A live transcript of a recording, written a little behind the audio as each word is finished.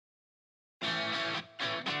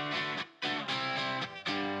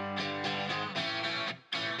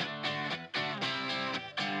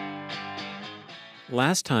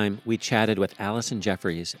Last time, we chatted with Allison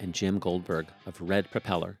Jeffries and Jim Goldberg of Red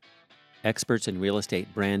Propeller, experts in real estate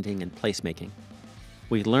branding and placemaking.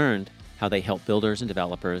 We learned how they help builders and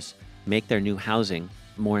developers make their new housing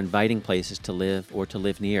more inviting places to live or to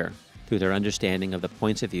live near through their understanding of the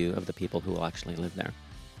points of view of the people who will actually live there.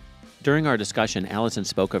 During our discussion, Allison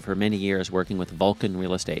spoke of her many years working with Vulcan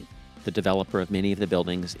Real Estate, the developer of many of the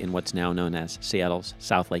buildings in what's now known as Seattle's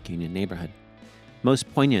South Lake Union neighborhood.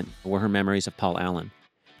 Most poignant were her memories of Paul Allen,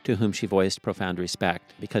 to whom she voiced profound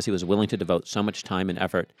respect because he was willing to devote so much time and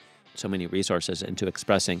effort, so many resources into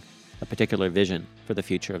expressing a particular vision for the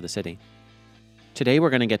future of the city. Today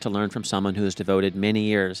we're going to get to learn from someone who has devoted many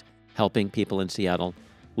years helping people in Seattle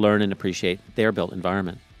learn and appreciate their built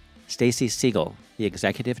environment. Stacy Segal, the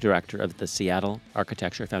executive director of the Seattle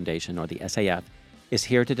Architecture Foundation, or the SAF, is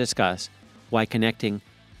here to discuss why connecting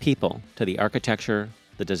people to the architecture,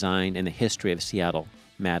 the design, and the history of Seattle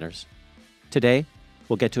matters. Today,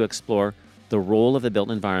 we'll get to explore the role of the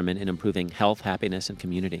built environment in improving health, happiness, and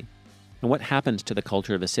community, and what happens to the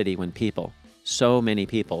culture of a city when people, so many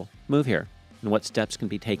people, move here, and what steps can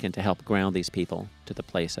be taken to help ground these people to the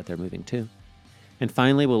place that they're moving to. And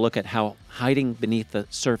finally, we'll look at how hiding beneath the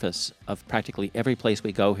surface of practically every place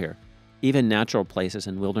we go here, even natural places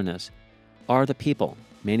and wilderness, are the people,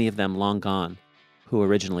 many of them long gone, who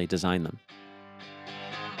originally designed them.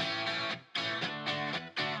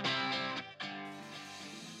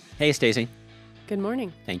 Hey, Stacy. Good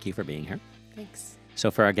morning. Thank you for being here. Thanks.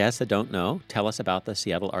 So for our guests that don't know, tell us about the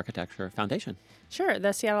Seattle Architecture Foundation. Sure.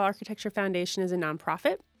 The Seattle Architecture Foundation is a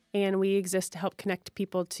nonprofit, and we exist to help connect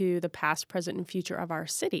people to the past, present, and future of our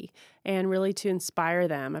city, and really to inspire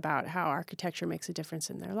them about how architecture makes a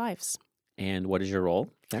difference in their lives. And what is your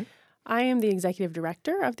role there? I am the executive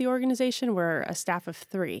director of the organization. We're a staff of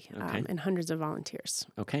 3 Okay. And hundreds of volunteers.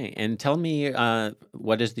 Okay. And tell me,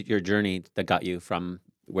 what is your journey that got you from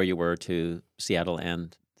where you were to Seattle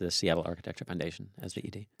and the Seattle Architecture Foundation as the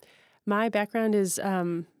ED? My background is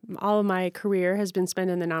all of my career has been spent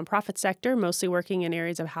in the nonprofit sector, mostly working in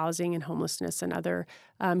areas of housing and homelessness and other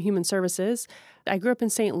human services. I grew up in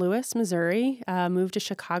St. Louis, Missouri, moved to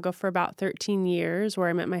Chicago for about 13 years where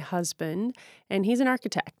I met my husband, and he's an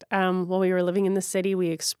architect. While we were living in the city, we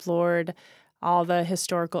explored all the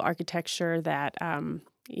historical architecture that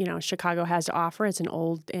Chicago has to offer. It's an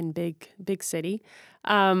old and big city.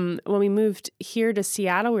 When we moved here to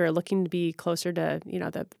Seattle, we were looking to be closer to,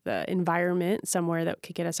 the environment, somewhere that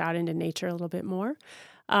could get us out into nature a little bit more.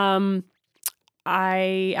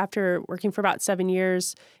 After working for about 7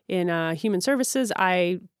 years in human services,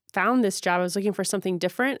 I found this job. I was looking for something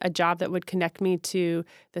different, a job that would connect me to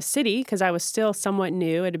the city because I was still somewhat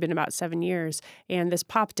new. It had been about 7 years, and this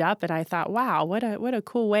popped up, and I thought, wow, what a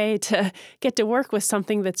cool way to get to work with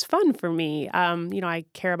something that's fun for me. I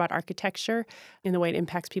care about architecture and the way it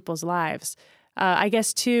impacts people's lives. I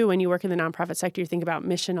guess, too, when you work in the nonprofit sector, you think about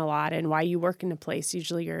mission a lot and why you work in a place.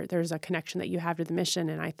 Usually there's a connection that you have to the mission,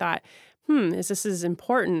 and I thought, is this as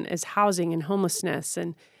important as housing and homelessness,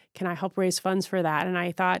 and can I help raise funds for that? And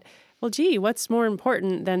I thought, well, gee, what's more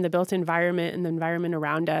important than the built environment and the environment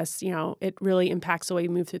around us? It really impacts the way we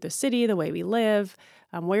move through the city, the way we live,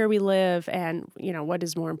 where we live, and, what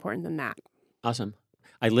is more important than that? Awesome.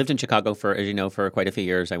 I lived in Chicago for quite a few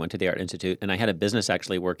years. I went to the Art Institute, and I had a business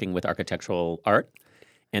actually working with architectural art.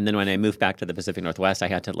 And then when I moved back to the Pacific Northwest, I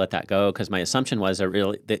had to let that go because my assumption was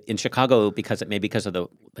that in Chicago, because of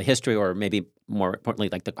the history or maybe more importantly,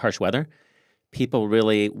 like the harsh weather, people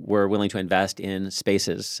really were willing to invest in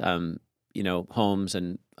spaces, homes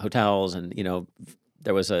and hotels. And,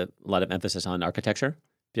 there was a lot of emphasis on architecture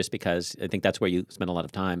just because I think that's where you spend a lot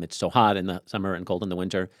of time. It's so hot in the summer and cold in the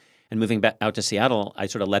winter. And moving back out to Seattle, I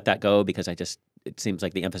sort of let that go because it seems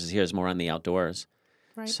like the emphasis here is more on the outdoors.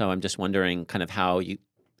 Right. So I'm just wondering kind of how you,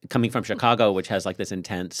 coming from Chicago, which has like this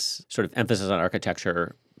intense sort of emphasis on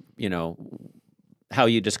architecture, how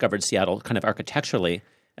you discovered Seattle kind of architecturally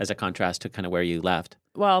as a contrast to kind of where you left.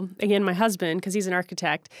 Well, again, my husband, because he's an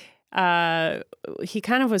architect, he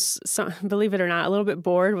kind of was, believe it or not, a little bit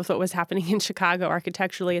bored with what was happening in Chicago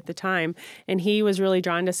architecturally at the time. And he was really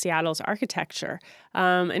drawn to Seattle's architecture.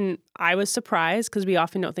 And I was surprised because we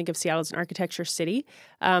often don't think of Seattle as an architecture city.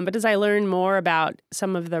 But as I learned more about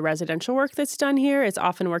some of the residential work that's done here, it's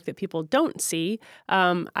often work that people don't see.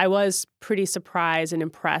 I was pretty surprised and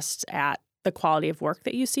impressed at the quality of work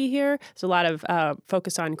that you see here. There's a lot of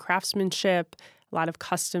focus on craftsmanship, a lot of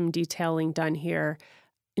custom detailing done here,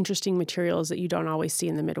 interesting materials that you don't always see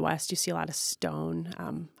in the Midwest. You see a lot of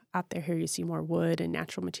stone. Out there here, you see more wood and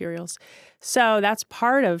natural materials. So that's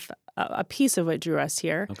part of a piece of what drew us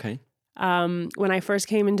here. Okay. When I first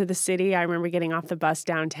came into the city, I remember getting off the bus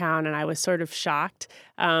downtown and I was sort of shocked.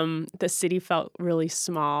 The city felt really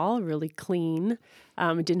small, really clean.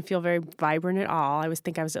 It didn't feel very vibrant at all. I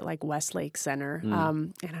think I was at like Westlake Center.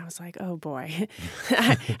 And I was like, oh boy.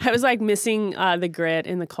 I was like missing the grit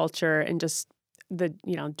and the culture and just the,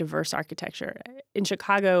 diverse architecture. In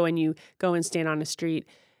Chicago, when you go and stand on a street,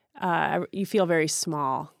 you feel very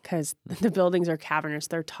small because the buildings are cavernous,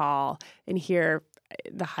 they're tall. And here,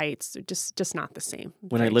 the heights are just not the same.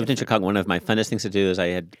 When I lived in Chicago, one of my funnest things to do is I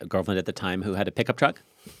had a girlfriend at the time who had a pickup truck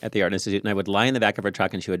at the Art Institute, and I would lie in the back of her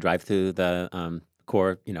truck and she would drive through the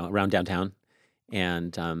core, around downtown.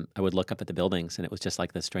 And I would look up at the buildings, and it was just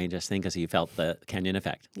like the strangest thing because you felt the canyon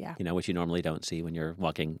effect, which you normally don't see when you're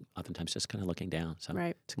walking, oftentimes just kind of looking down. So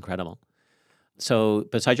It's incredible. So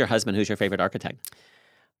besides your husband, who's your favorite architect?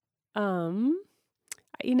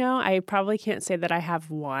 I probably can't say that I have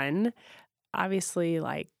one. Obviously,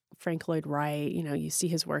 like Frank Lloyd Wright, you see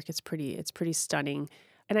his work; it's pretty stunning.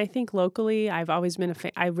 And I think locally, I've always been a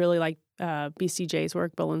fan. I really like BCJ's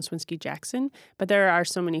work, Bill and Swinsky Jackson. But there are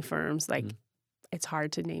so many firms, it's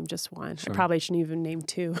hard to name just one. Sure. I probably shouldn't even name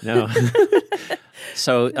two. No.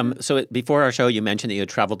 So before our show, you mentioned that you had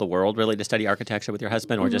traveled the world really to study architecture with your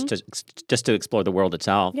husband, or just to explore the world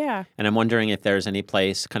itself. Yeah. And I'm wondering if there's any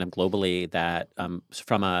place kind of globally that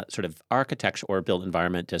from a sort of architecture or built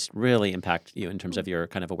environment just really impact you in terms of your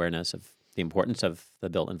kind of awareness of the importance of the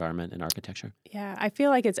built environment and architecture. Yeah, I feel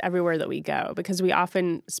like it's everywhere that we go because we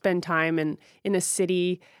often spend time in a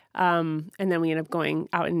city and then we end up going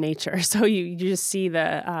out in nature. So you just see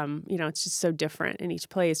the, it's just so different in each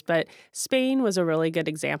place. But Spain was a really good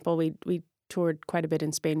example. We toured quite a bit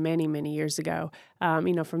in Spain many, many years ago,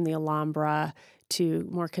 from the Alhambra to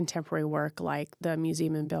more contemporary work like the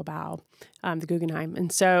museum in Bilbao, the Guggenheim. And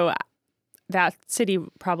so that city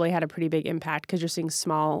probably had a pretty big impact because you're seeing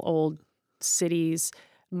small, old cities,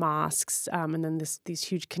 mosques, and then these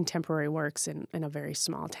huge contemporary works in a very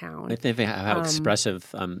small town. I think how expressive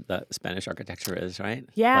the Spanish architecture is, right?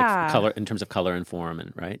 Yeah. Like color, in terms of color and form,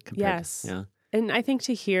 and right? Yes. Yeah. And I think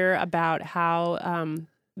to hear about how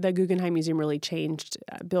the Guggenheim Museum really changed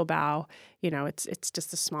Bilbao, it's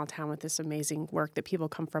just a small town with this amazing work that people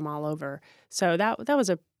come from all over. So that was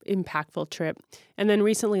a impactful trip. And then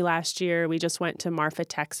recently last year, we just went to Marfa,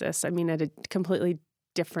 Texas. I mean, at a completely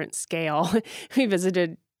different scale. We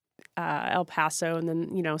visited El Paso and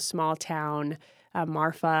then, small town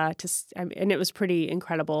Marfa, and it was pretty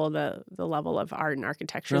incredible, the level of art and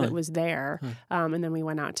architecture that was there. And then we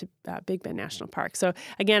went out to Big Bend National Park. So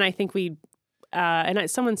again, I think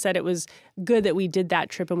someone said it was good that we did that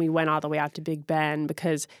trip and we went all the way out to Big Bend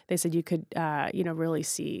because they said you could, really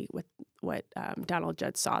see what Donald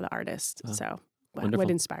Judd saw, the artist. So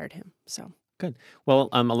what inspired him. So. Good. Well,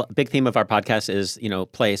 a big theme of our podcast is,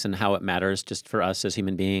 place and how it matters just for us as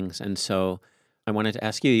human beings. And so I wanted to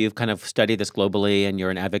ask you, you've kind of studied this globally and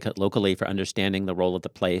you're an advocate locally for understanding the role of the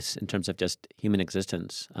place in terms of just human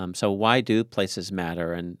existence. So why do places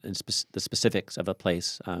matter and the specifics of a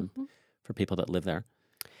place for people that live there?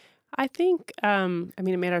 I think,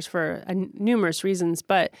 it matters for numerous reasons,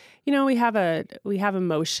 but, we have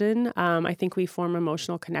emotion. I think we form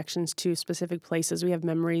emotional connections to specific places. We have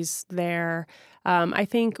memories there. I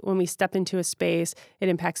think when we step into a space, it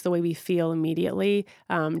impacts the way we feel immediately.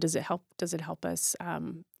 Does it help us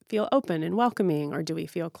feel open and welcoming, or do we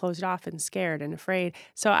feel closed off and scared and afraid?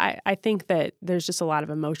 So I think that there's just a lot of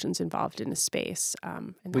emotions involved in a space,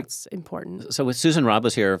 and that's important. So Susan Robb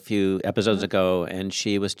was here a few episodes ago, and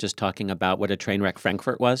she was just talking about what a train wreck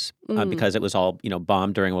Frankfurt was, because it was all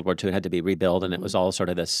bombed during World War II. It had to be rebuilt, and it was all sort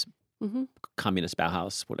of this communist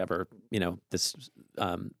Bauhaus, whatever, this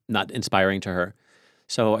not inspiring to her.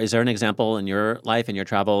 So is there an example in your life, in your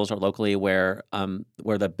travels or locally where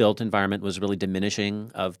the built environment was really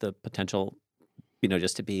diminishing of the potential,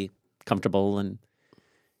 just to be comfortable? And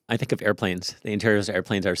I think of airplanes. The interiors of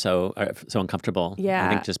airplanes are so uncomfortable. Yeah. I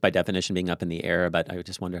think just by definition being up in the air, but I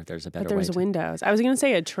just wonder if there's a better way. But there's windows. I was going to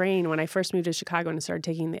say a train. When I first moved to Chicago and started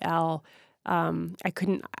taking the L,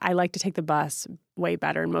 I like to take the bus way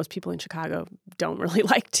better. And most people in Chicago don't really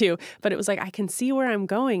like to, but it was like, I can see where I'm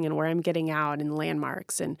going and where I'm getting out and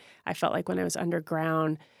landmarks. And I felt like when I was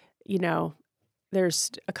underground,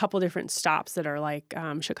 there's a couple different stops that are like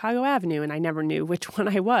Chicago Avenue, and I never knew which one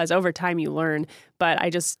I was. Over time, you learn, but I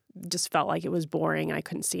just just felt like it was boring and I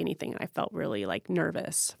couldn't see anything. And I felt really like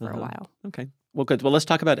nervous for a while. Okay. Well, good. Well, let's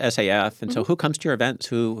talk about SAF. And so who comes to your events?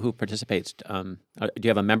 Who participates? Do you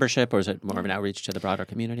have a membership or is it more of an outreach to the broader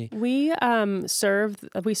community? We serve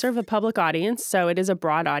the public audience. So it is a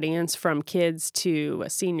broad audience from kids to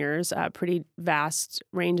seniors, a pretty vast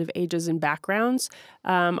range of ages and backgrounds.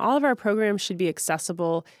 All of our programs should be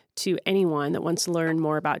accessible to anyone that wants to learn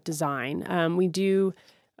more about design.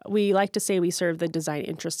 We like to say we serve the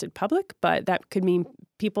design-interested public, but that could mean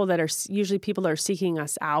people that are seeking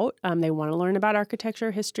us out. They want to learn about architecture,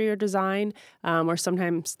 history, or design, or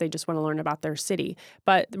sometimes they just want to learn about their city.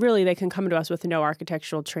 But really, they can come to us with no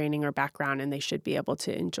architectural training or background, and they should be able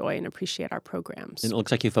to enjoy and appreciate our programs. And it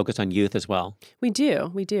looks like you focus on youth as well. We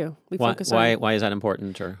do. Why is that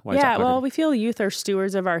important, or why is that part of it? We feel youth are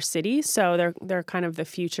stewards of our city, so they're kind of the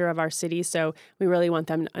future of our city. So we really want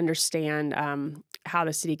them to understand how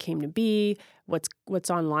the city came to be,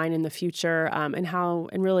 what's online in the future,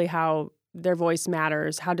 and really how their voice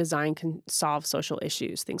matters, how design can solve social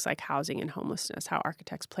issues, things like housing and homelessness, how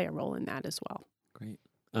architects play a role in that as well. Great.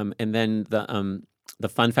 And then the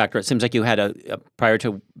fun factor. It seems like you had prior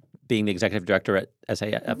to being the executive director at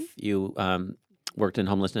SAF, you worked in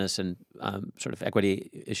homelessness and sort of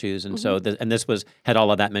equity issues, and so this had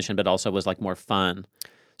all of that mission, but also was like more fun.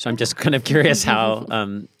 So I'm just kind of curious how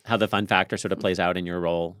the fun factor sort of plays out in your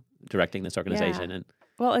role directing this organization. Yeah.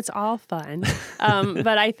 Well, it's all fun,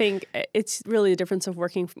 but I think it's really the difference of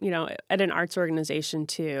working, at an arts organization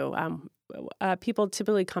too. People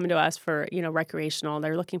typically come to us for, recreational.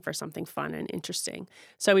 They're looking for something fun and interesting.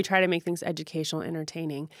 So we try to make things educational,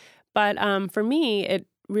 entertaining. But for me, it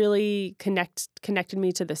really connected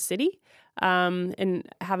me to the city. And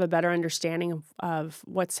have a better understanding of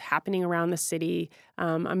what's happening around the city.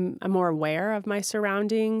 I'm more aware of my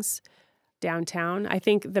surroundings downtown. I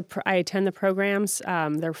think I attend the programs.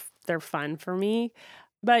 They're fun for me,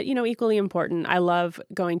 but equally important. I love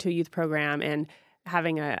going to a youth program and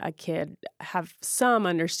having a kid have some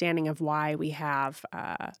understanding of why we have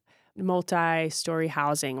multi-story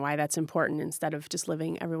housing, why that's important instead of just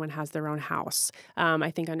everyone has their own house. I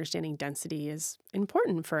think understanding density is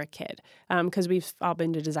important for a kid because we've all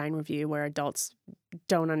been to design review where adults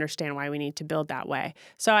don't understand why we need to build that way.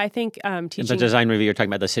 So I think teaching... The design review, you're talking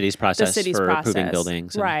about the city's process for approving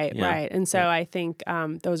buildings. Right. And so I think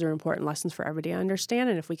those are important lessons for everybody to understand.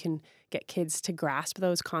 And if we can get kids to grasp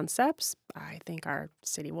those concepts, I think our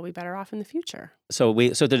city will be better off in the future. So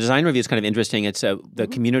the design review is kind of interesting. It's the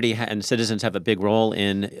community and citizens have a big role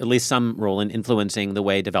at least some role in influencing the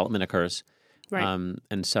way development occurs. Right.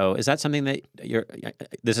 And so is that something that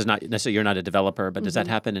this is not necessarily, you're not a developer, but does that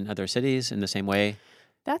happen in other cities in the same way?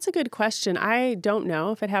 That's a good question. I don't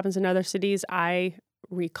know if it happens in other cities. I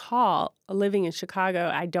recall living in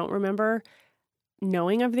Chicago. I don't remember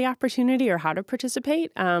knowing of the opportunity or how to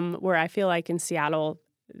participate, where I feel like in Seattle,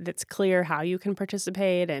 it's clear how you can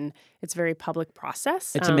participate and it's a very public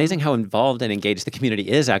process. It's amazing how involved and engaged the community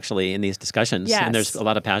is actually in these discussions. Yes. And there's a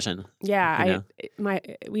lot of passion. Yeah.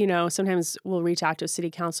 Sometimes we'll reach out to a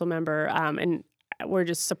city council member and we're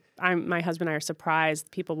just, my husband and I are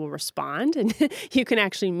surprised people will respond and you can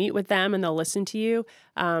actually meet with them and they'll listen to you.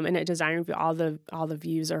 And at design review, all the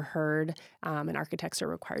views are heard and architects are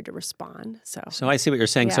required to respond. So I see what you're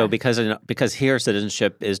saying. Yeah. So because here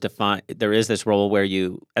citizenship is defined, there is this role where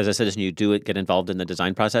you, as a citizen, you do get involved in the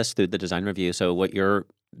design process through the design review. So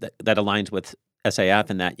that aligns with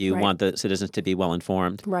SAF in that you want the citizens to be well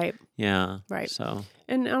informed. Right. Yeah. Right. So,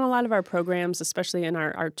 and on a lot of our programs, especially in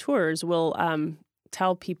our tours, we'll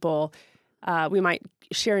tell people, we might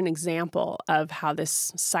share an example of how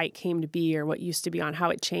this site came to be or what used to be on, how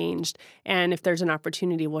it changed. And if there's an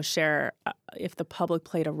opportunity, we'll share if the public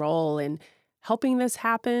played a role in helping this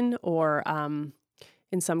happen, or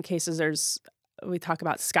in some cases we talk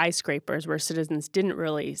about skyscrapers where citizens didn't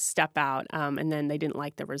really step out and then they didn't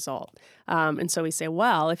like the result. And so we say,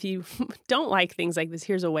 well, if you don't like things like this,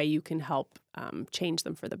 here's a way you can help change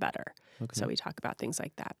them for the better. Okay. So we talk about things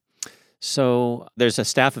like that. So there's a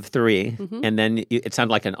staff of 3, and then it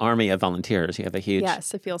sounded like an army of volunteers. You have a huge...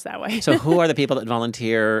 Yes, it feels that way. So who are the people that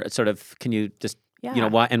volunteer? Sort of, can you just,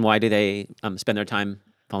 why do they spend their time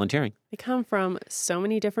volunteering? They come from so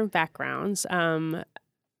many different backgrounds.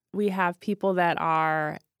 We have people that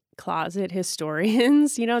are closet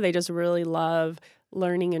historians. They just really love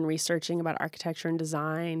learning and researching about architecture and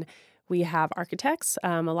design. We have architects,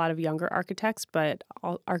 a lot of younger architects, but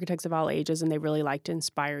architects of all ages, and they really like to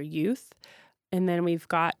inspire youth. And then we've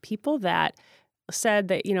got people that said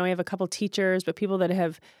that, we have a couple teachers, but people that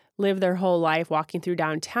have lived their whole life walking through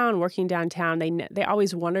downtown, working downtown. They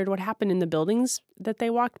always wondered what happened in the buildings that they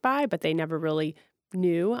walked by, but they never really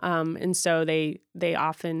new. And so they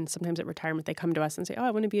often, sometimes at retirement, they come to us and say, oh,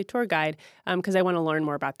 I want to be a tour guide because I want to learn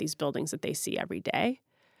more about these buildings that they see every day.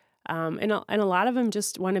 And a lot of them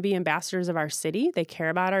just want to be ambassadors of our city. They care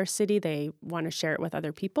about our city. They want to share it with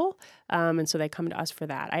other people. And so they come to us for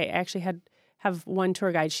that. I actually have one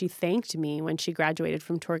tour guide. She thanked me when she graduated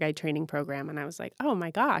from tour guide training program. And I was like, oh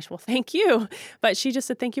my gosh, well, thank you. But she just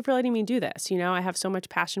said, thank you for letting me do this. I have so much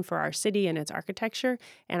passion for our city and its architecture,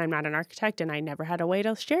 and I'm not an architect, and I never had a way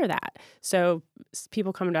to share that. So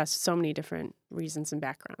people come to us so many different reasons and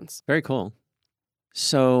backgrounds. Very cool.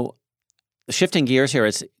 So shifting gears here,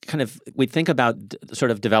 it's kind of, we think about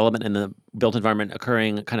sort of development in the built environment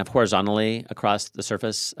occurring kind of horizontally across the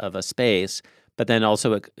surface of a space, but then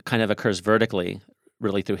also it kind of occurs vertically,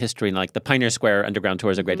 really through history. And like the Pioneer Square underground tour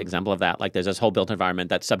is a great example of that. Like there's this whole built environment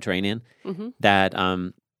that's subterranean that,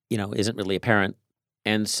 isn't really apparent.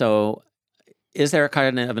 And so is there a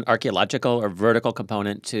kind of an archaeological or vertical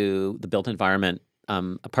component to the built environment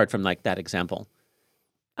apart from like that example?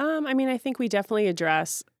 I think we definitely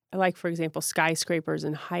address, like, for example, skyscrapers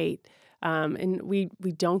and height. And we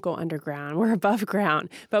don't go underground. We're above ground.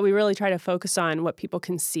 But we really try to focus on what people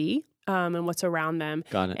can see and what's around them.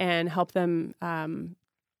 Got it. And help them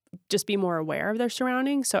just be more aware of their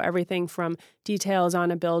surroundings. So everything from details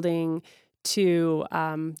on a building to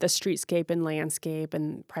the streetscape and landscape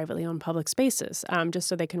and privately owned public spaces, just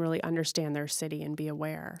so they can really understand their city and be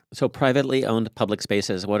aware. So privately owned public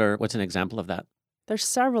spaces, what's an example of that? There's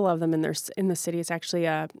several of them in the city. It's actually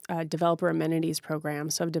a developer amenities program.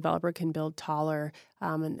 So a developer can build taller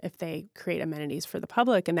and if they create amenities for the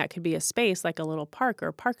public, and that could be a space like a little park or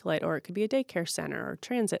a parklet, or it could be a daycare center or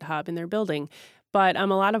transit hub in their building. But a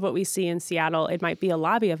lot of what we see in Seattle, it might be a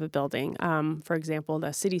lobby of a building. For example,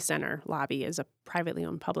 the city center lobby is a privately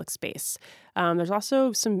owned public space. There's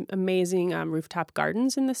also some amazing rooftop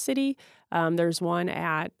gardens in the city. There's one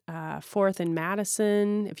at 4th and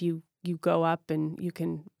Madison. If you go up and you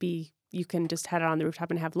can just head out on the rooftop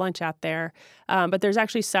and have lunch out there. But there's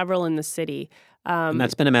actually several in the city. And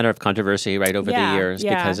that's been a matter of controversy, right, over the years,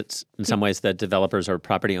 because it's in some ways the developers or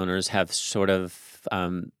property owners have sort of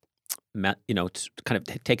kind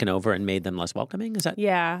of taken over and made them less welcoming. Is that?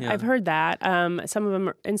 Yeah, I've heard that. Some of them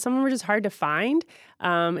are just hard to find.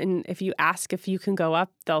 And if you ask if you can go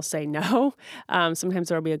up, they'll say no. Sometimes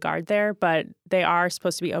there'll be a guard there, but they are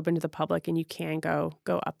supposed to be open to the public, and you can go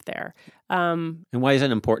up there. And why is it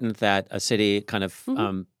important that a city kind of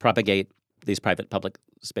propagate these private public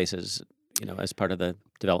spaces, as part of the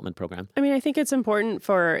development program? I think it's important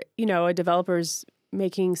for a developer's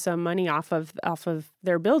making some money off of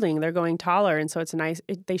their building. They're going taller, and so it's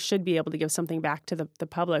they should be able to give something back to the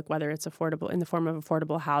public, whether it's affordable in the form of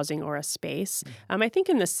affordable housing or a space. I think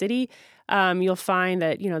in the city, you'll find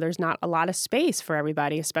that there's not a lot of space for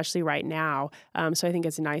everybody, especially right now. So I think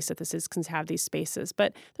it's nice that the citizens have these spaces,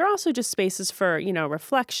 but they're also just spaces for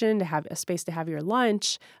reflection, to have a space to have your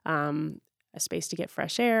lunch. A space to get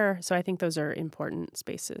fresh air. So I think those are important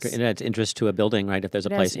spaces. And it adds interest to a building, right? If there's a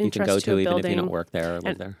place that you can go to even if you don't work there or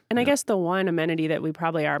live there. And I guess the one amenity that we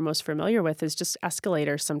probably are most familiar with is just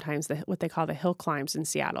escalators sometimes, what they call the hill climbs in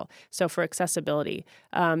Seattle. So for accessibility,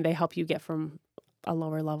 they help you get from a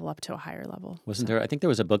lower level up to a higher level. Wasn't there? I think there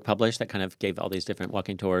was a book published that kind of gave all these different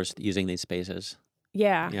walking tours using these spaces.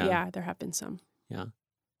 Yeah, there have been some. Yeah.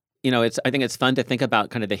 I think it's fun to think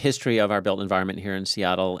about kind of the history of our built environment here in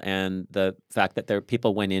Seattle, and the fact that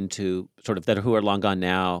people went into sort of that who are long gone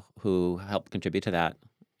now who helped contribute to that.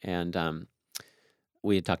 And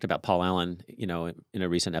we had talked about Paul Allen, in a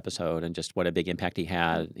recent episode, and just what a big impact he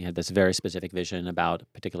had. He had this very specific vision about a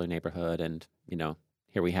particular neighborhood, and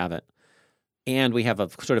here we have it. And we have a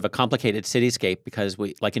sort of a complicated cityscape because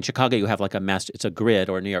like in Chicago, you have like it's a grid,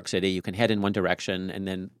 or New York City, you can head in one direction, and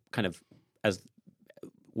then kind of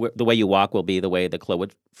the way you walk will be the way the crow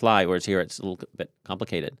would fly, whereas here it's a little bit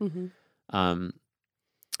complicated. How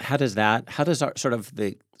does our sort of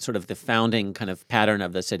the founding kind of pattern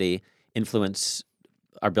of the city influence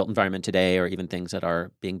our built environment today, or even things that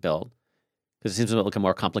are being built? Because it seems to look a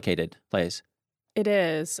more complicated place. It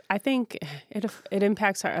is. I think it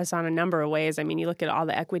impacts us on a number of ways. You look at all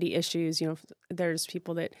the equity issues. There's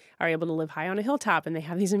people that are able to live high on a hilltop and they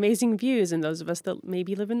have these amazing views, and those of us that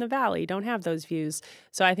maybe live in the valley don't have those views.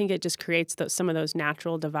 So I think it just creates some of those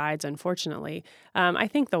natural divides, unfortunately. I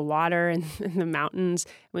think the water and the mountains,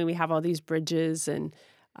 we have all these bridges and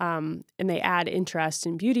they add interest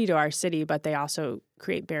and beauty to our city, but they also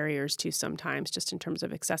create barriers too sometimes, just in terms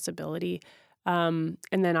of accessibility. And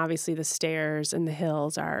then obviously the stairs and the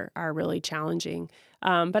hills are really challenging.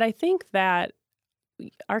 But I think that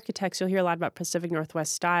architects, you'll hear a lot about Pacific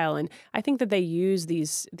Northwest style, and I think that they use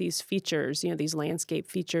these features, these landscape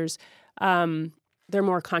features. They're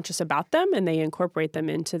more conscious about them, and they incorporate them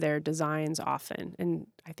into their designs often, and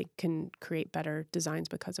I think can create better designs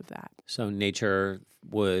because of that. So nature,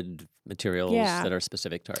 wood, materials that are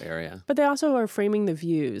specific to our area. But they also are framing the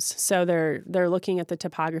views. So they're looking at the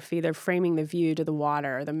topography, they're framing the view to the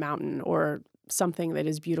water or the mountain or something that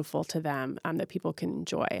is beautiful to them that people can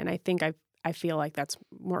enjoy. And I think I feel like that's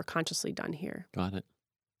more consciously done here. Got it.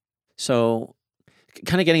 So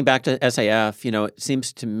kind of getting back to SAF, it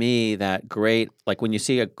seems to me that like when you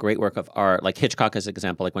see a great work of art, like Hitchcock as an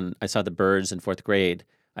example, like when I saw the birds in 4th grade,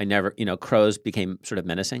 I never, crows became sort of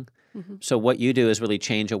menacing. Mm-hmm. So what you do is really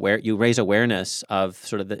you raise awareness of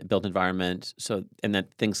sort of the built environment, and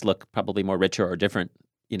that things look probably more richer or different,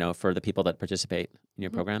 for the people that participate in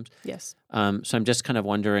your programs. Yes. So I'm just kind of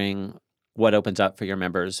wondering what opens up for your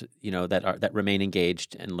members, that remain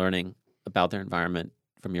engaged and learning about their environment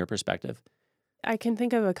from your perspective. I can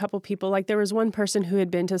think of a couple people. Like there was one person who had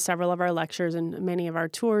been to several of our lectures and many of our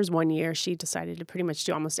tours. One year, she decided to pretty much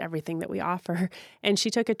do almost everything that we offer. And she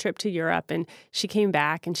took a trip to Europe, and she came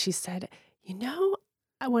back and she said,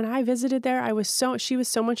 when I visited there, she was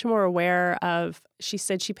so much more aware of, she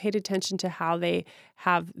said she paid attention to how they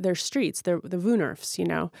have their streets, the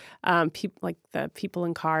Wohnhöfe, like the people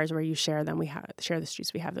in cars where you share them. We share the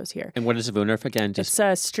streets. We have those here. And what is a Wohnhöfe again? It's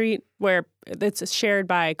a street where it's shared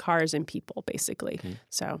by cars and people, basically. Okay.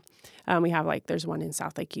 So we have there's one in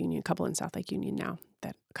South Lake Union, a couple in South Lake Union now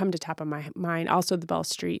that come to top of my mind. Also the Bell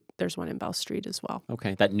Street. There's one in Bell Street as well.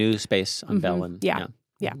 Okay, that new space on Bell and yeah.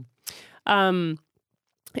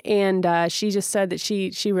 And she just said that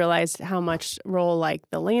she realized how much role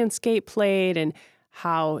the landscape played, and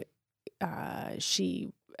how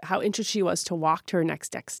interested she was to walk to her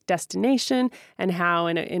next destination, and how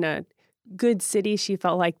in a good city she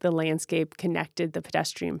felt like the landscape connected the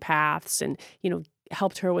pedestrian paths and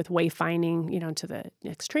helped her with wayfinding to the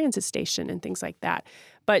next transit station and things like that.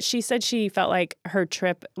 But she said she felt like her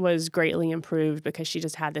trip was greatly improved because she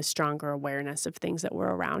just had this stronger awareness of things that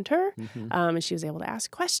were around her. Mm-hmm. And she was able to ask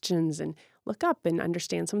questions and look up and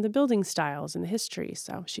understand some of the building styles and the history.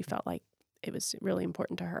 So she felt like it was really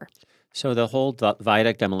important to her. So the whole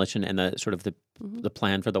viaduct demolition and the sort of the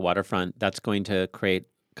plan for the waterfront, that's going to create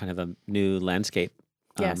kind of a new landscape.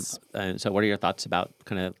 Yes. So what are your thoughts about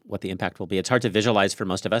kind of what the impact will be? It's hard to visualize for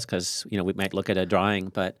most of us because, we might look at a drawing,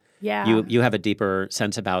 but you have a deeper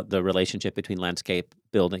sense about the relationship between landscape,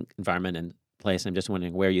 building, environment, and place. I'm just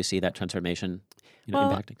wondering where you see that transformation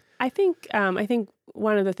impacting. I think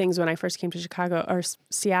one of the things when I first came to Chicago or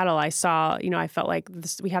Seattle, I saw, I felt like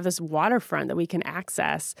we have this waterfront that we can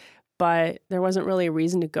access, but there wasn't really a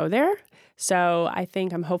reason to go there. So I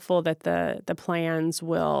think I'm hopeful that the plans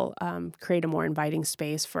will create a more inviting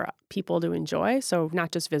space for people to enjoy. So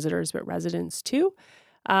not just visitors, but residents too.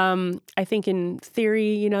 I think in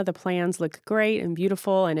theory, the plans look great and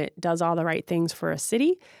beautiful, and it does all the right things for a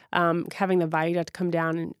city. Having the viaduct come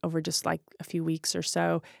down over just a few weeks or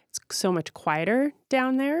so, it's so much quieter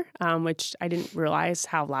down there, which I didn't realize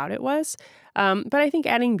how loud it was. But I think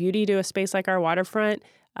adding beauty to a space like our waterfront,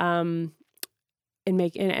 and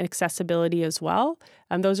accessibility as well.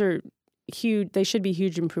 Those are huge. They should be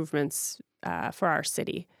huge improvements for our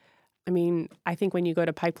city. I mean, I think when you go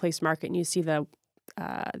to Pike Place Market and you see the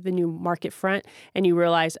new market front, and you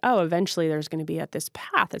realize, eventually there's going to be this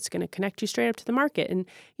path that's going to connect you straight up to the market. And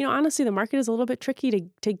honestly, the market is a little bit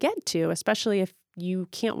tricky to get to, especially if you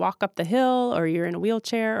can't walk up the hill or you're in a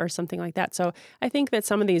wheelchair or something like that. So I think that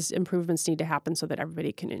some of these improvements need to happen so that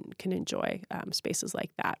everybody can enjoy spaces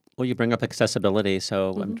like that. Well, you bring up accessibility,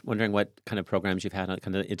 so I'm wondering what kind of programs you've had.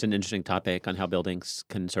 It's an interesting topic on how buildings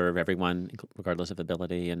can serve everyone, regardless of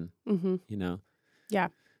ability, and Yeah.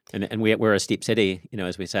 And we're a steep city,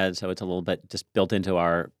 as we said, so it's a little bit just built into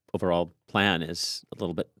our overall plan is a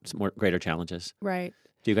little bit more greater challenges. Right.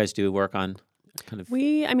 Do you guys do work on kind of?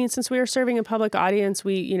 Since we are serving a public audience,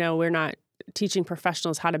 we're not teaching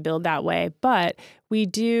professionals how to build that way, but we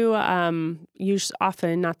do use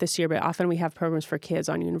often, not this year, but often we have programs for kids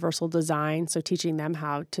on universal design. So teaching them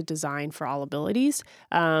how to design for all abilities.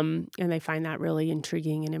 And they find that really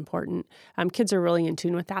intriguing and important. Kids are really in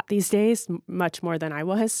tune with that these days, much more than I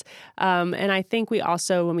was. And I think we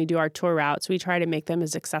also, when we do our tour routes, we try to make them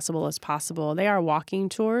as accessible as possible. They are walking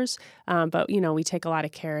tours, but we take a lot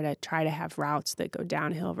of care to try to have routes that go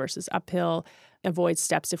downhill versus uphill. avoid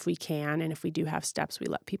steps if we can. And if we do have steps, we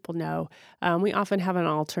let people know. We often have an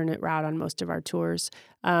alternate route on most of our tours.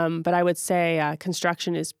 But I would say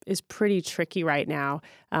construction is pretty tricky right now.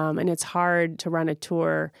 And it's hard to run a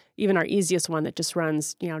tour, even our easiest one that just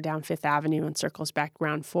runs, down Fifth Avenue and circles back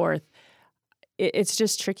around Fourth. It's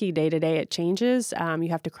just tricky day to day. It changes. You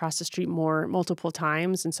have to cross the street multiple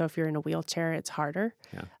times. And so if you're in a wheelchair, it's harder.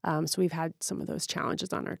 Yeah. So we've had some of those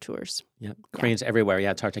challenges on our tours. Yep. Cranes everywhere.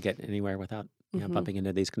 Yeah, it's hard to get anywhere without bumping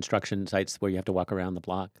into these construction sites where you have to walk around the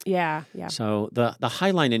block. Yeah. So the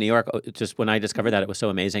High Line in New York, just when I discovered that, it was so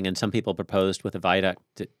amazing. And some people proposed with a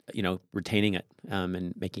viaduct, retaining it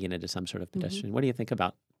and making it into some sort of pedestrian. What do you think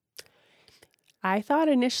about? I thought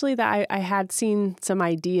initially that I had seen some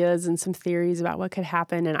ideas and some theories about what could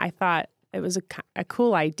happen, and I thought it was a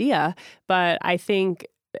cool idea, but I think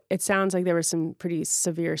it sounds like there were some pretty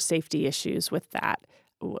severe safety issues with that,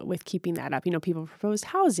 with keeping that up. People proposed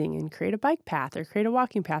housing and create a bike path or create a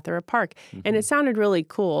walking path or a park, and it sounded really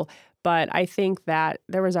cool, but I think that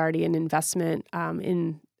there was already an investment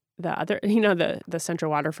in the other, the Central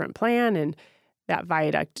Waterfront Plan, and that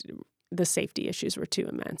viaduct. The safety issues were too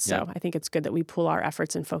immense. So I think it's good that we pool our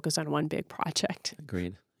efforts and focus on one big project.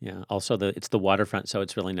 Agreed. Yeah. Also, it's the waterfront, so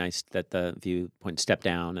it's really nice that the viewpoints step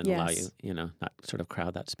down and allow you, not sort of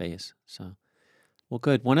crowd that space. So, well,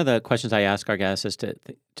 good. One of the questions I ask our guests is to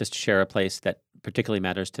just share a place that particularly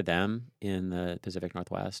matters to them in the Pacific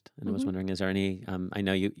Northwest. And I was wondering, is there any? I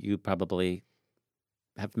know you probably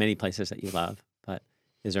have many places that you love, but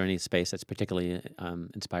is there any space that's particularly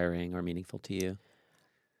inspiring or meaningful to you?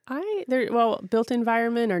 Built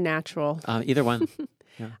environment or natural? Either one.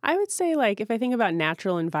 Yeah. I would say, if I think about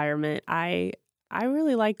natural environment, I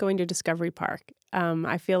really like going to Discovery Park.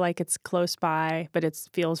 I feel like it's close by, but it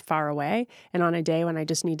feels far away. And on a day when I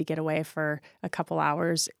just need to get away for a couple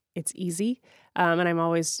hours, it's easy. And I'm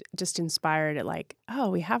always just inspired at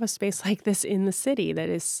we have a space like this in the city that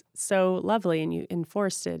is so lovely and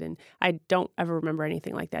forested. And I don't ever remember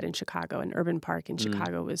anything like that in Chicago. An urban park in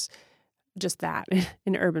Chicago was just that,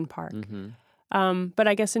 an urban park. But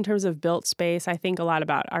I guess in terms of built space, I think a lot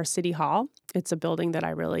about our city hall. It's a building that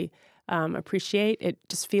I really appreciate. It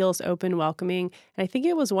just feels open, welcoming. And I think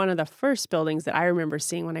it was one of the first buildings that I remember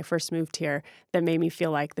seeing when I first moved here that made me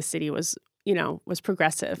feel like the city was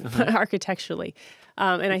progressive architecturally.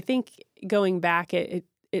 And I think going back,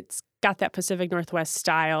 it's got that Pacific Northwest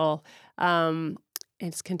style.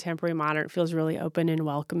 It's contemporary modern. It feels really open and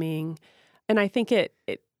welcoming. And I think it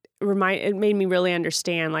made me really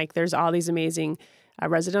understand, there's all these amazing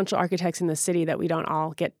residential architects in the city that we don't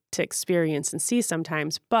all get to experience and see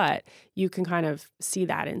sometimes, but you can kind of see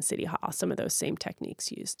that in City Hall, some of those same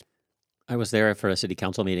techniques used. I was there for a city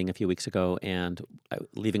council meeting a few weeks ago, and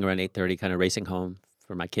leaving around 8:30, kind of racing home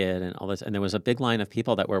for my kid and all this. And there was a big line of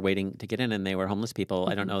people that were waiting to get in, and they were homeless people.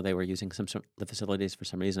 I don't know, they were using the facilities for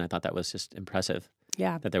some reason. I thought that was just impressive.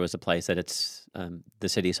 Yeah. That there was a place that it's the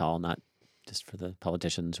city's hall, not just for the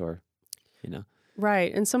politicians or,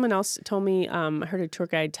 Right. And someone else told me, I heard a tour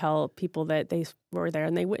guide tell people that they were there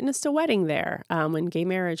and they witnessed a wedding there when gay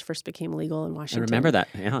marriage first became legal in Washington. I remember that,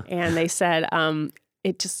 yeah. And they said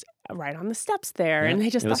it just right on the steps there. Yeah, and they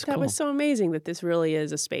just thought that was so amazing that this really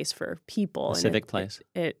is a space for people. A civic place.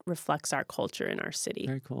 It reflects our culture in our city.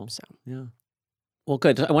 Very cool. So, yeah. Well,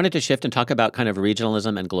 good. I wanted to shift and talk about kind of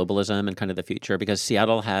regionalism and globalism and kind of the future, because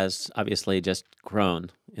Seattle has obviously just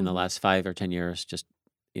grown in the last 5 or 10 years, just,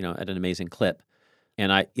 at an amazing clip.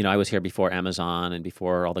 And I was here before Amazon and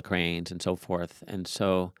before all the cranes and so forth. And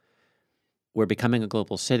so we're becoming a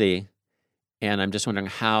global city. And I'm just wondering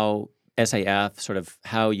how SAF, sort of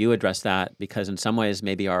how you address that, because in some ways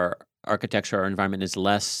maybe our architecture or environment is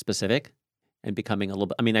less specific and becoming a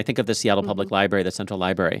little bit, I think of the Seattle Public Library, the Central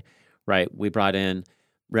Library. Right, we brought in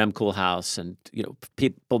Rem Koolhaas and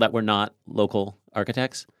people that were not local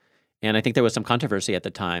architects, and I think there was some controversy at the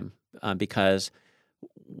time because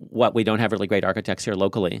we don't have really great architects here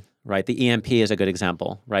locally. Right, the EMP is a good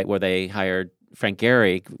example. Right, where they hired Frank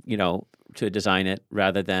Gehry, to design it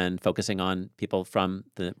rather than focusing on people from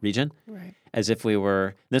the region. Right, as if we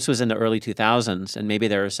were. This was in the early 2000s, and maybe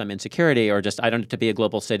there was some insecurity, or just to be a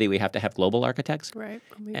global city, we have to have global architects. Right.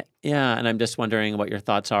 Yeah, and I'm just wondering what your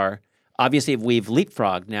thoughts are. Obviously, we've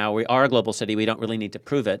leapfrogged. Now we are a global city. We don't really need to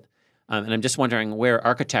prove it. And I'm just wondering where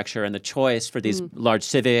architecture and the choice for these large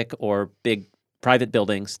civic or big private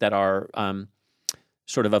buildings that are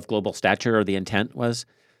sort of global stature, or the intent was,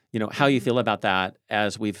 how you feel about that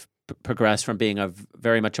as we've progressed from being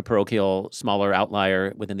very much a parochial, smaller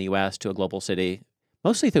outlier within the U.S. to a global city,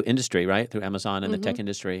 mostly through industry, right? Through Amazon and the tech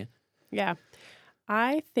industry. Yeah.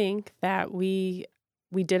 I think that we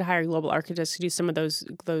we did hire global architects to do some of those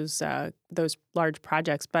large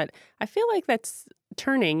projects, but I feel like that's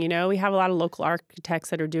turning. We have a lot of local architects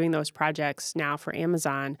that are doing those projects now for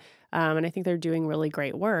Amazon, and I think they're doing really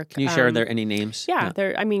great work. Can you share there any names? Yeah,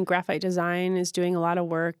 Graphite Design is doing a lot of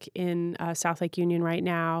work in South Lake Union right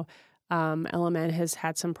now. Element has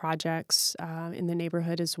had some projects in the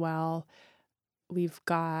neighborhood as well. We've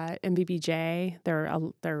got MBBJ.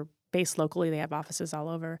 They're based locally. They have offices all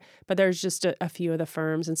over. But there's just a few of the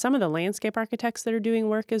firms and some of the landscape architects that are doing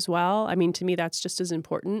work as well. I mean, to me, that's just as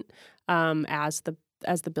important as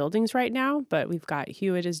the buildings right now. But we've got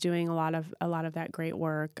Hewitt is doing a lot of that great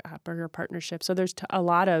work. Burger Partnership. So there's a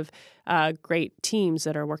lot of great teams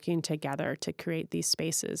that are working together to create these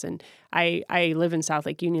spaces. And I live in South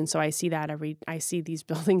Lake Union, so I see these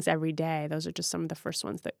buildings every day. Those are just some of the first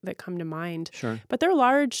ones that come to mind. Sure. But they're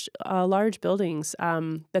large buildings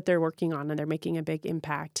that they're working on, and they're making a big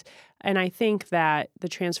impact. And I think that the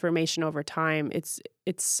transformation over time, it's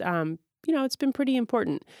been pretty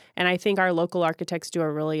important. And I think our local architects do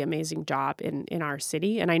a really amazing job in our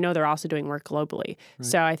city. And I know they're also doing work globally. Right.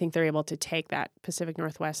 So I think they're able to take that Pacific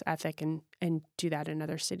Northwest ethic and do that in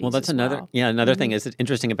other cities. Well, that's another thing is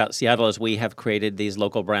interesting about Seattle is we have created these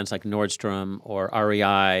local brands like Nordstrom or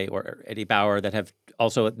REI or Eddie Bauer that have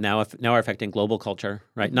also now are affecting global culture,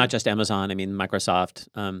 right? Mm-hmm. Not just Amazon, I mean, Microsoft.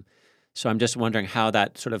 So I'm just wondering how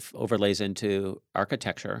that sort of overlays into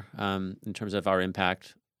architecture in terms of our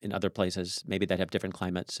impact in other places, maybe that have different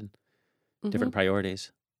climates and different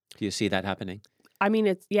priorities. Do you see that happening? I mean,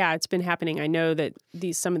 it's been happening. I know that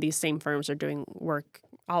some of these same firms are doing work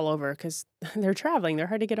all over because they're traveling. They're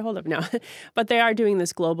hard to get a hold of now, but they are doing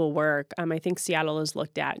this global work. I think Seattle is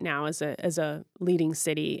looked at now as a leading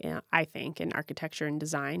city, I think, in architecture and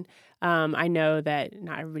design. I know that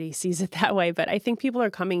not everybody sees it that way, but I think people are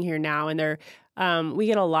coming here now, and we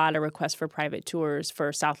get a lot of requests for private tours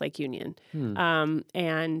for South Lake Union.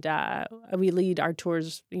 And we lead our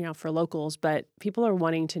tours, for locals, but people are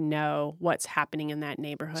wanting to know what's happening in that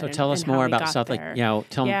neighborhood. So tell us more about South Lake.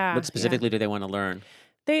 Tell them what specifically do they want to learn?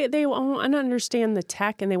 They want to understand the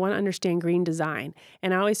tech, and they want to understand green design.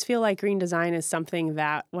 And I always feel like green design is something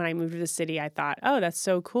that when I moved to the city, I thought, oh, that's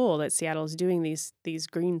so cool that Seattle is doing these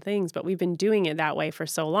green things. But we've been doing it that way for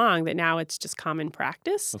so long that now it's just common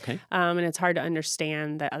practice. Okay. And it's hard to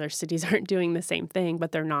understand that other cities aren't doing the same thing,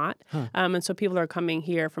 but they're not. Huh. And so people are coming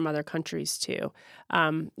here from other countries too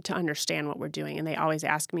to understand what we're doing. And they always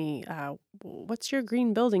ask me, what's your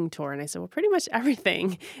green building tour? And I said, well, pretty much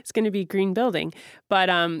everything is going to be green building. But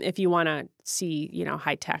if you want to see,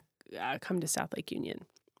 high tech, come to South Lake Union.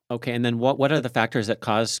 Okay, and then what are the factors that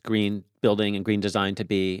cause green building and green design to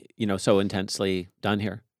be, so intensely done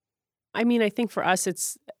here? I mean, I think for us,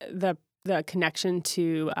 it's the connection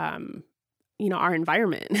to, our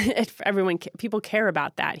environment. People care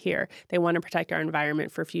about that here. They want to protect our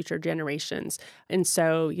environment for future generations, and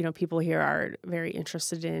so people here are very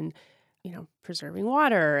interested in, preserving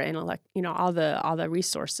water and all the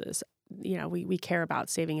resources. We care about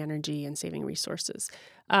saving energy and saving resources.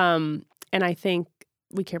 And I think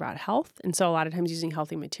we care about health. And so a lot of times using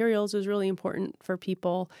healthy materials is really important for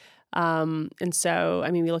people. And so,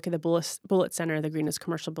 we look at the Bullitt Center, the greenest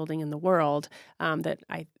commercial building in the world, that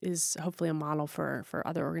is hopefully a model for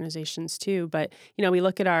other organizations too. But, we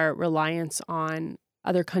look at our reliance on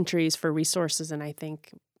other countries for resources, and I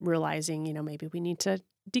think realizing, maybe we need to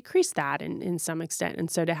decrease that in some extent.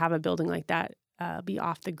 And so to have a building like that be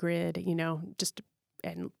off the grid,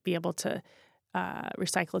 and be able to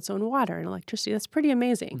recycle its own water and electricity. That's pretty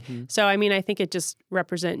amazing. Mm-hmm. So, I think it just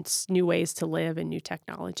represents new ways to live and new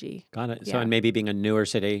technology. Got it. Yeah. So, and maybe being a newer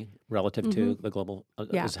city relative to the global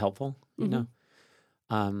is helpful,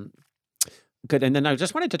 Good. And then I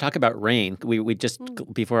just wanted to talk about rain. We just,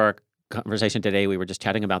 before our conversation today, we were just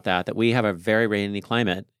chatting about that we have a very rainy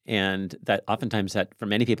climate, and that oftentimes that for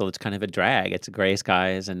many people, it's kind of a drag. It's gray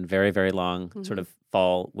skies and very, very long sort of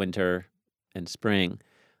fall, winter, and spring.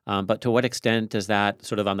 But to what extent is that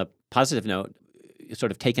sort of on the positive note,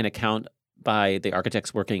 sort of taken account by the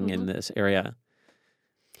architects working in this area?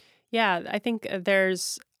 Yeah, I think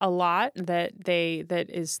there's a lot that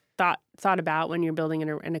is thought about when you're building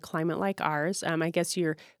in a climate like ours. I guess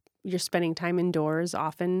you're spending time indoors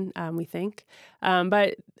often, we think.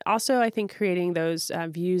 But also, I think creating those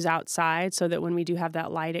views outside so that when we do have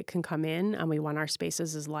that light, it can come in. We want our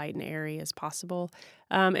spaces as light and airy as possible.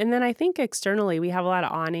 And then I think externally, we have a lot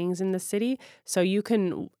of awnings in the city, so you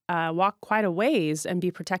can walk quite a ways and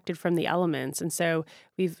be protected from the elements. And so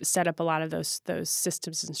we've set up a lot of those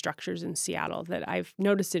systems and structures in Seattle that I've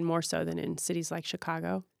noticed it more so than in cities like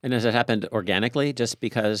Chicago. And has it happened organically, just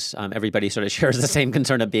because everybody sort of shares the same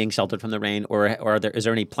concern of being sheltered from the rain, or is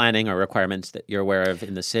there any planning or requirements that you're aware of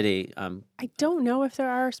in the city? I don't know if there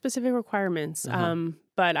are specific requirements,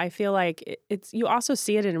 but I feel like it's. You also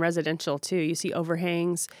see it in residential too. You see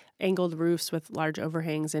overhangs, angled roofs with large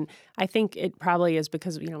overhangs, and I think it probably is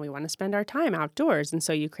because we want to spend our time outdoors, and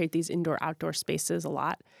so you create these indoor-outdoor spaces a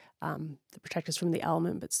lot. To protect us from the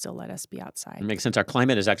element, but still let us be outside. It makes sense. Our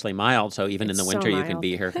climate is actually mild, so even in the winter you can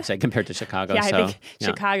be here, say, compared to Chicago. I think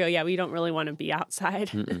Chicago, we don't really want to be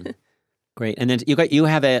outside. Great. And then you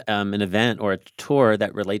have an event or a tour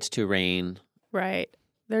that relates to rain. Right.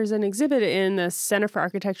 There's an exhibit in the Center for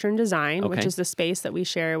Architecture and Design, which is the space that we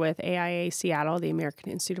share with AIA Seattle, the American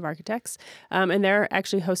Institute of Architects. And they're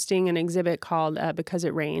actually hosting an exhibit called Because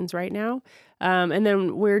It Rains right now. And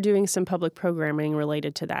then we're doing some public programming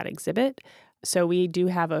related to that exhibit. So we do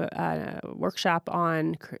have a workshop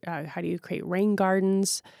on how do you create rain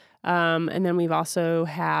gardens. And then we've also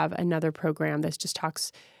have another program that just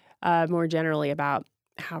talks more generally about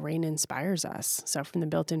how rain inspires us. So from the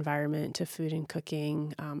built environment to food and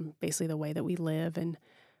cooking, basically the way that we live and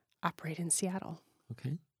operate in Seattle.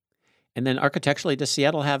 Okay. And then architecturally, does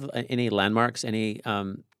Seattle have any landmarks, any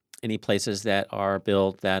places that are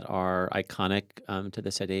built that are iconic to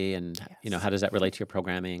the city? And, how does that relate to your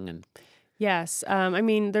programming? And Yes. I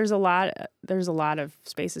mean, there's a lot of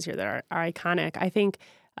spaces here that are iconic. I think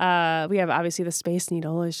we have obviously the Space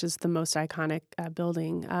Needle is just the most iconic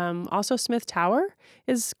building. Also, Smith Tower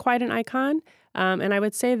is quite an icon. And I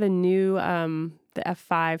would say the new, the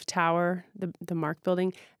F5 Tower, the Mark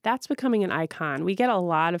building, that's becoming an icon. We get a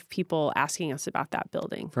lot of people asking us about that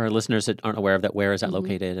building. For our listeners that aren't aware of that, where is that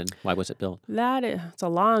located and why was it built? It's a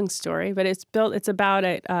long story, but it's about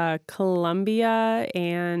at Columbia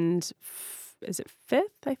and is it 5th,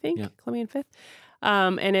 I think? Yeah. Columbia and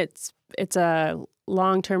 5th. And it's a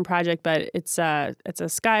long-term project, but it's a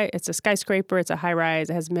skyscraper. It's a high-rise.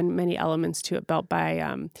 It has many elements to it, built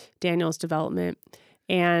by Daniels Development,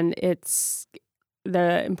 and it's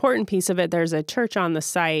the important piece of it. There's a church on the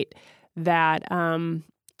site that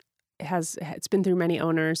it's been through many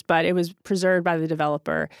owners, but it was preserved by the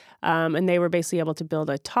developer, and they were basically able to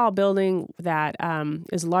build a tall building that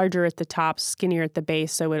is larger at the top, skinnier at the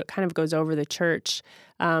base, so it kind of goes over the church,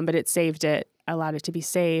 but it allowed it to be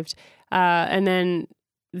saved. And then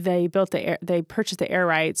they purchased the air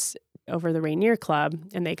rights over the Rainier Club,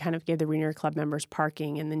 and they kind of gave the Rainier Club members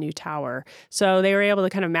parking in the new tower. So they were able to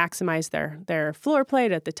kind of maximize their floor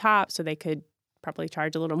plate at the top, so they could probably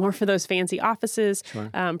charge a little more for those fancy offices,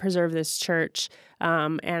 preserve this church.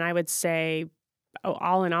 And I would say,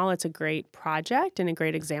 all in all, it's a great project and a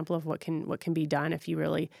great example of what can be done if you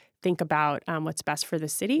really think about what's best for the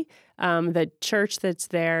city. The church that's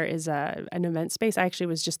there is an event space. I actually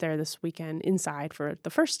was just there this weekend inside for the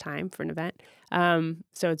first time for an event.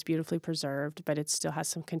 So it's beautifully preserved, but it still has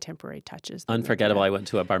some contemporary touches. Unforgettable. I went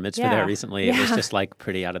to a bar mitzvah there recently. It was just like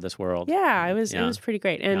pretty out of this world. Yeah, it was pretty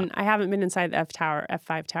great. And I haven't been inside the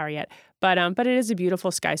F5 Tower yet, but it is a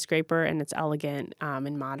beautiful skyscraper, and it's elegant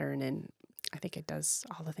and modern, and I think it does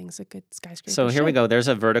all the things a good skyscraper So here should. we go. There's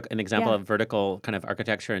an example of vertical kind of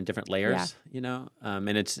architecture in different layers,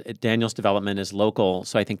 and Daniel's Development is local.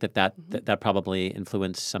 So I think that probably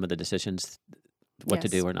influenced some of the decisions, what to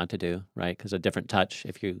do or not to do, right? Because a different touch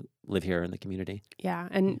if you live here in the community. Yeah,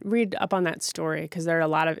 and read up on that story because there are a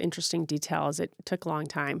lot of interesting details. It took a long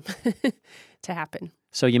time to happen.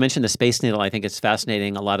 So you mentioned the Space Needle. I think it's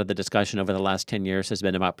fascinating. A lot of the discussion over the last 10 years has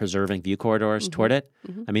been about preserving view corridors toward it.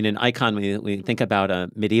 I mean, an icon, we think about a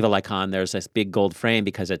medieval icon, there's this big gold frame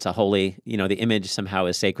because it's a holy, the image somehow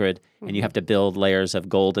is sacred, and you have to build layers of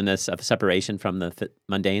goldenness, of separation from the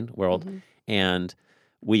mundane world. And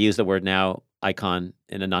we use the word now icon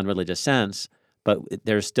in a non-religious sense, but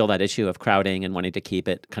there's still that issue of crowding and wanting to keep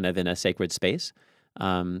it kind of in a sacred space.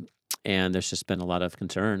 And there's just been a lot of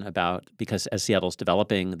concern because as Seattle's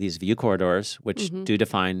developing these view corridors, which do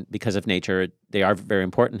define, because of nature, they are very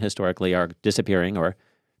important historically, are disappearing or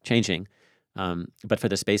changing. But for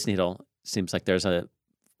the Space Needle, it seems like there's a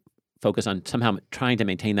focus on somehow trying to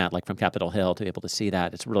maintain that, like from Capitol Hill, to be able to see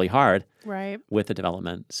that. It's really hard with the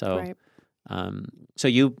development. So so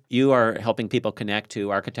you are helping people connect to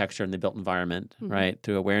architecture and the built environment, right,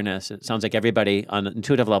 through awareness. It sounds like everybody on an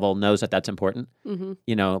intuitive level knows that that's important.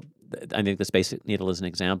 I think the Space Needle is an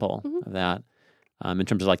example of that in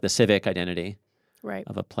terms of like the civic identity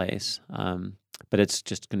of a place. But it's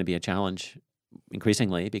just going to be a challenge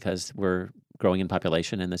increasingly because we're growing in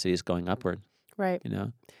population and the city's going upward. Right. You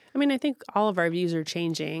know? I mean, I think all of our views are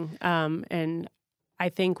changing. And I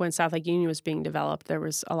think when South Lake Union was being developed, there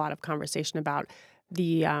was a lot of conversation about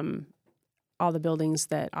the all the buildings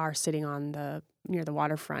that are sitting on near the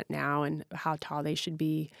waterfront now and how tall they should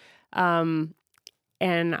be. And,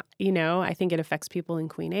 I think it affects people in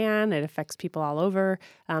Queen Anne. It affects people all over.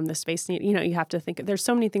 The space need, you have to think, there's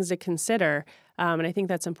so many things to consider. And I think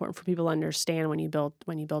that's important for people to understand when you build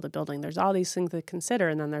a building. There's all these things to consider,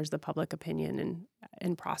 and then there's the public opinion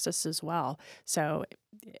and process as well. So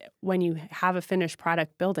when you have a finished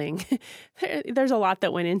product building, there's a lot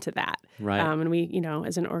that went into that. Right. And we,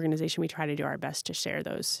 as an organization, we try to do our best to share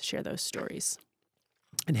those stories.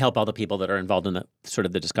 And help all the people that are involved in the sort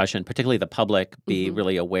of the discussion, particularly the public, be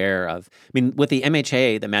really aware of. I mean, with the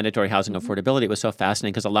MHA, the mandatory housing affordability, it was so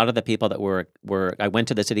fascinating because a lot of the people that were I went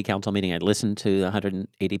to the city council meeting, I listened to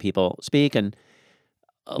 180 people speak, and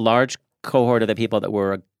a large cohort of the people that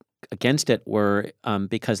were against it were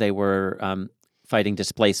because they were fighting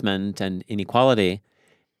displacement and inequality.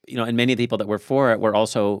 And many of the people that were for it were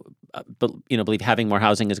also, believe having more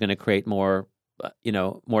housing is going to create more,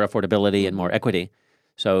 more affordability and more equity.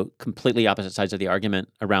 So completely opposite sides of the argument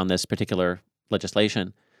around this particular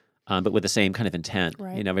legislation, but with the same kind of intent.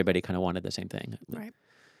 Right. Everybody kind of wanted the same thing. Right.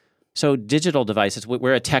 So digital devices,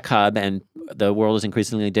 we're a tech hub, and the world is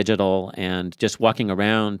increasingly digital, and just walking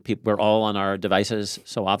around, we're all on our devices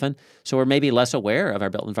so often. So we're maybe less aware of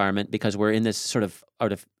our built environment because we're in this sort of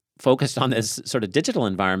focused on this sort of digital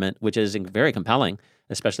environment, which is very compelling,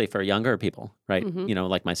 especially for younger people, right?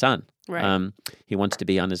 Like my son. Right. He wants to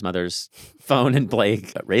be on his mother's phone and play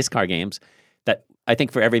race car games. That I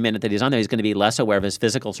think for every minute that he's on there, he's going to be less aware of his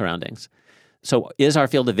physical surroundings. So is our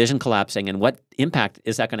field of vision collapsing, and what impact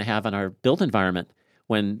is that going to have on our built environment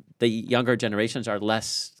when the younger generations are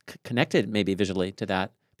less connected maybe visually to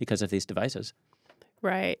that because of these devices?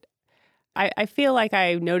 Right. I feel like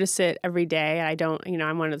I notice it every day. I don't,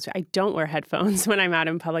 I'm one of those, I don't wear headphones when I'm out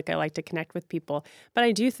in public. I like to connect with people. But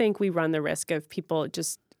I do think we run the risk of people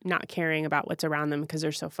just not caring about what's around them because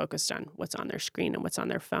they're so focused on what's on their screen and what's on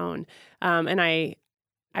their phone. And I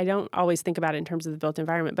don't always think about it in terms of the built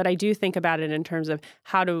environment, but I do think about it in terms of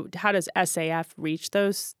how does SAF reach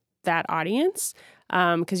that audience?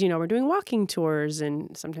 Because, we're doing walking tours,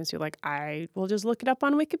 and sometimes you're like, I will just look it up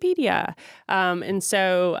on Wikipedia. Our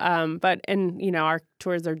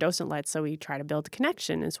tours are docent-led, so we try to build a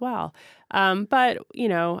connection as well. But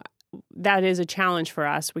that is a challenge for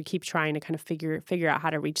us. We keep trying to kind of figure out how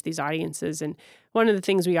to reach these audiences. And one of the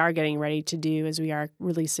things we are getting ready to do is we are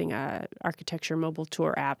releasing a architecture mobile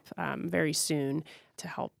tour app very soon to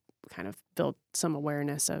help kind of build some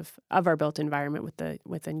awareness of our built environment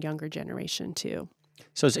with a younger generation too.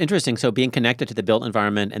 So it's interesting. So being connected to the built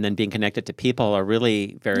environment and then being connected to people are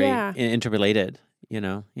really very interrelated,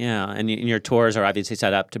 Yeah. And your tours are obviously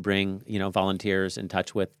set up to bring, volunteers in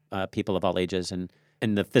touch with people of all ages and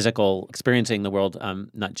the physical, experiencing the world,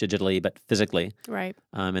 not digitally, but physically. Right.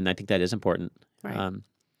 And I think that is important. Right.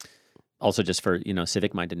 Also just for,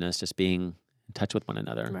 civic mindedness, just being in touch with one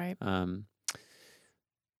another. Right.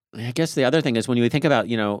 I guess the other thing is when you think about,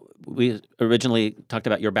 we originally talked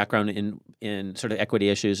about your background in sort of equity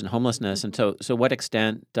issues and homelessness. And so what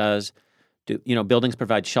extent do buildings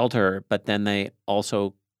provide shelter, but then they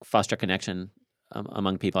also foster connection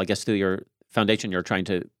among people? I guess through your foundation, you're trying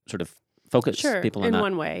to sort of focus people on that. In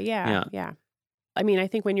one way. Yeah. I mean, I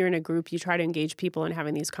think when you're in a group, you try to engage people in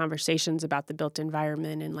having these conversations about the built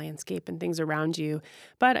environment and landscape and things around you.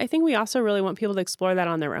 But I think we also really want people to explore that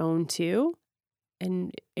on their own too,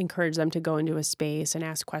 and encourage them to go into a space and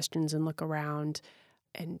ask questions and look around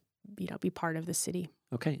and, be part of the city.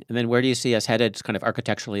 Okay. And then where do you see us headed kind of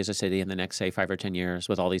architecturally as a city in the next, say, 5 or 10 years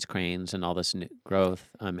with all these cranes and all this new growth?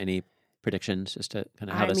 Any predictions as to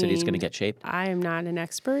kind of how the city's going to get shaped? I am not an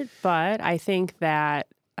expert, but I think that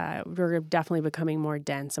we're definitely becoming more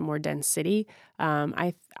dense, a more dense city.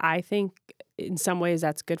 I think in some ways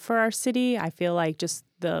that's good for our city. I feel like just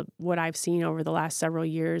what I've seen over the last several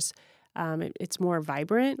years, it's more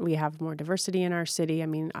vibrant. We have more diversity in our city. I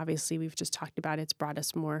mean, obviously, we've just talked about it's brought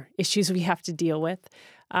us more issues we have to deal with.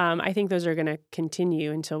 I think those are going to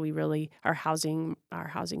continue until we really our housing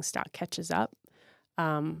stock catches up.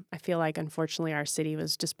 I feel like, unfortunately, our city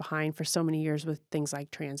was just behind for so many years with things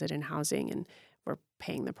like transit and housing, and we're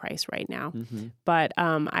paying the price right now. Mm-hmm. But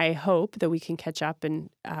I hope that we can catch up and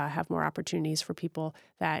have more opportunities for people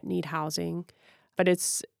that need housing. But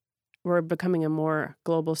we're becoming a more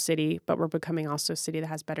global city, but we're becoming also a city that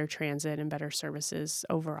has better transit and better services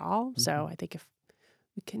overall. Mm-hmm. So I think if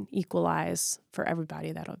we can equalize for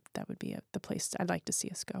everybody, that would be the place I'd like to see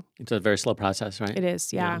us go. It's a very slow process, right? It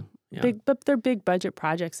is, yeah. But they're big budget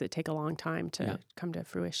projects that take a long time to come to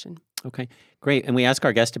fruition. Okay, great. And we ask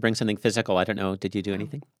our guests to bring something physical. I don't know, did you do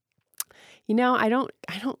anything? I don't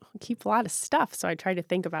keep a lot of stuff, so I tried to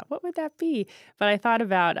think about what would that be. But I thought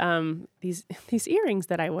about these earrings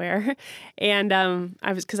that I wear, and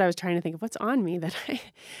I was trying to think of what's on me the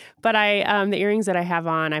earrings that I have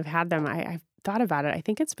on, I've had them. I've thought about it. I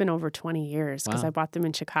think it's been over 20 years because I bought them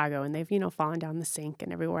in Chicago, and they've fallen down the sink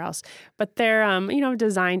and everywhere else. But they're a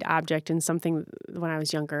designed object, and something when I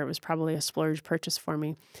was younger, it was probably a splurge purchase for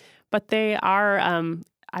me. But they are.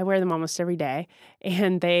 I wear them almost every day,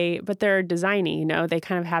 but they're designy, they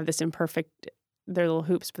kind of have this they're little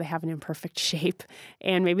hoops, but they have an imperfect shape.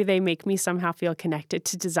 And maybe they make me somehow feel connected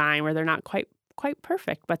to design, where they're not quite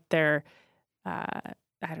perfect, but they're, I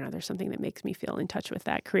don't know, there's something that makes me feel in touch with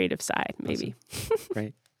that creative side, maybe. Awesome.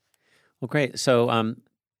 Great. Well, great. So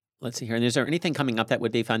let's see here. And is there anything coming up that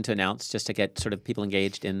would be fun to announce just to get sort of people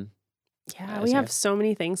engaged in? Yeah, we have so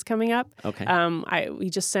many things coming up. Okay.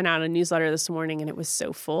 We just sent out a newsletter this morning, and it was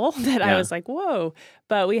so full that I was like, whoa.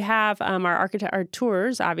 But we have our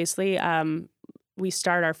tours, obviously. We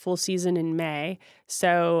start our full season in May.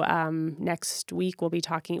 So next week we'll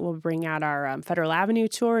bring out our Federal Avenue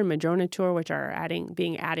tour and Madrona tour, which are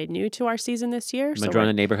being added new to our season this year.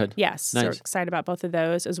 Madrona neighborhood. Yes. Nice. So we're excited about both of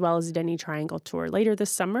those, as well as the Denny Triangle tour later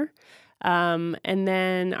this summer. And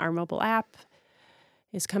then our mobile app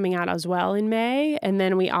is coming out as well in May. And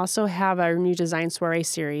then we also have our new Design Soiree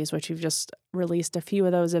series, which we've just released a few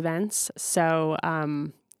of those events. So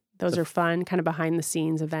those are fun, kind of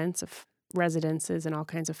behind-the-scenes events of residences and all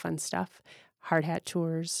kinds of fun stuff, hard hat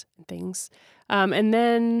tours and things. And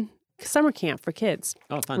then summer camp for kids.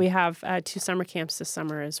 Oh, fun. We have 2 summer camps this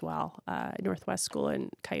summer as well, Northwest School and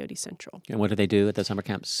Coyote Central. And what do they do at the summer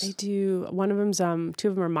camps? They do, one of them's, 2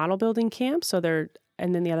 of them are model building camps,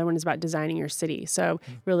 and then the other one is about designing your city. So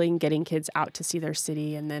really getting kids out to see their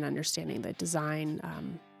city and then understanding the design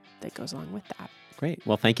that goes along with that. Great.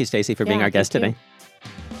 Well, thank you, Stacy, for being our guest today.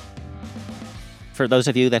 For those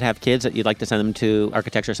of you that have kids that you'd like to send them to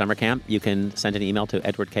Architecture Summer Camp, you can send an email to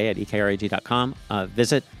edwardk@ekrag.com.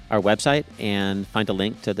 Visit our website and find a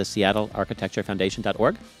link to the Seattle Architecture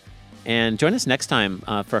Foundation.org. And join us next time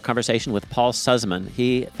for a conversation with Paul Sussman.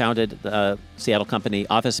 He founded the Seattle company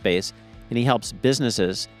Office Space, and he helps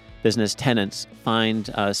business tenants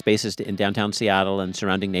find spaces in downtown Seattle and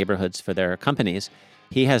surrounding neighborhoods for their companies.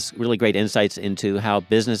 He has really great insights into how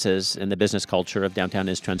businesses and the business culture of downtown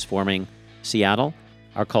is transforming Seattle,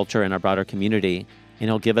 our culture, and our broader community. And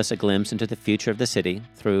he'll give us a glimpse into the future of the city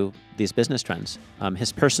through these business trends.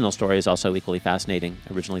 His personal story is also equally fascinating,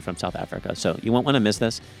 originally from South Africa. So you won't want to miss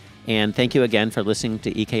this. And thank you again for listening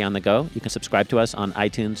to EK on the Go. You can subscribe to us on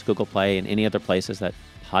iTunes, Google Play, and any other places that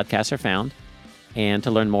podcasts are found. And to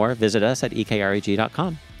learn more, visit us at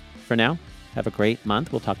ekrag.com. For now, have a great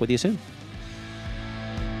month. We'll talk with you soon.